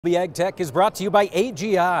The Ag Tech is brought to you by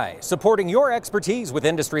AGI, supporting your expertise with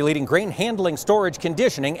industry-leading grain handling, storage,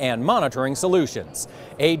 conditioning, and monitoring solutions.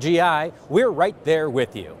 AGI, we're right there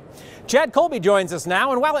with you. Chad Colby joins us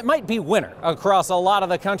now, and while it might be winter across a lot of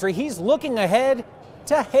the country, he's looking ahead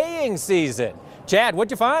to haying season. Chad, what'd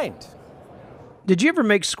you find? Did you ever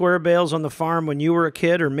make square bales on the farm when you were a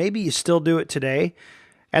kid, or maybe you still do it today?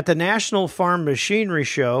 At the National Farm Machinery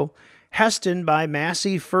Show, Heston by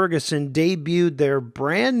Massey Ferguson debuted their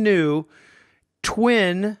brand new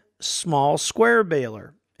twin small square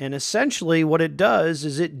baler. And essentially what it does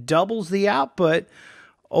is it doubles the output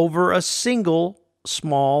over a single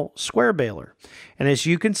small square baler. And as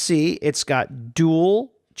you can see, it's got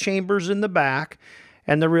dual chambers in the back.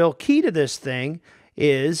 And the real key to this thing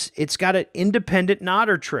is it's got an independent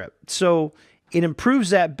nodder trip. So it improves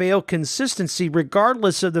that bale consistency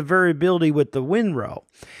regardless of the variability with the windrow.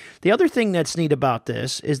 The other thing that's neat about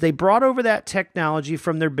this is they brought over that technology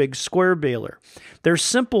from their big square baler. Their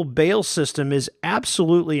SimplEbale system is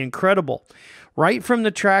absolutely incredible. Right from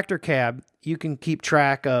the tractor cab, you can keep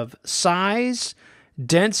track of size,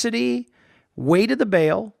 density, weight of the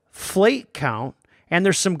bale, flake count, and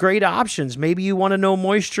there's some great options. Maybe you want to know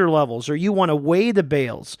moisture levels or you want to weigh the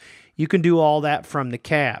bales. You can do all that from the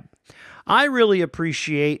cab. I really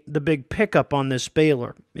appreciate the big pickup on this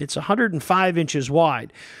baler. It's 105 inches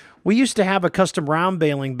wide. We used to have a custom round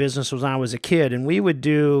baling business when I was a kid, and we would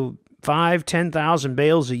do 10,000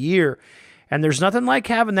 bales a year. And there's nothing like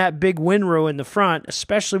having that big windrow in the front,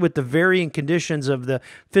 especially with the varying conditions of the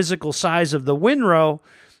physical size of the windrow.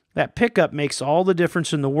 That pickup makes all the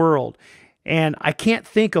difference in the world. And I can't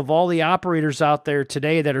think of all the operators out there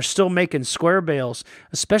today that are still making square bales,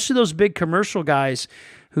 especially those big commercial guys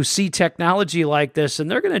who see technology like this, and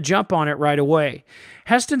they're going to jump on it right away.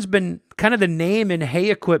 Heston's been kind of the name in hay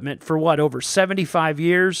equipment for over 75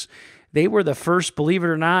 years. They were the first, believe it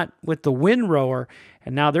or not, with the windrower,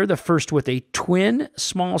 and now they're the first with a twin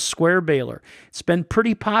small square baler. It's been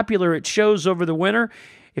pretty popular at shows over the winter.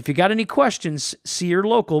 If you got any questions, see your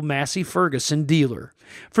local Massey Ferguson dealer.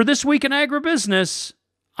 For This Week in Agribusiness,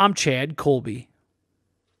 I'm Chad Colby.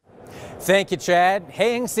 Thank you, Chad.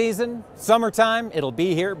 Haying season, summertime, it'll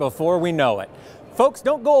be here before we know it. Folks,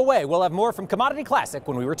 don't go away. We'll have more from Commodity Classic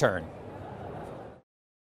when we return.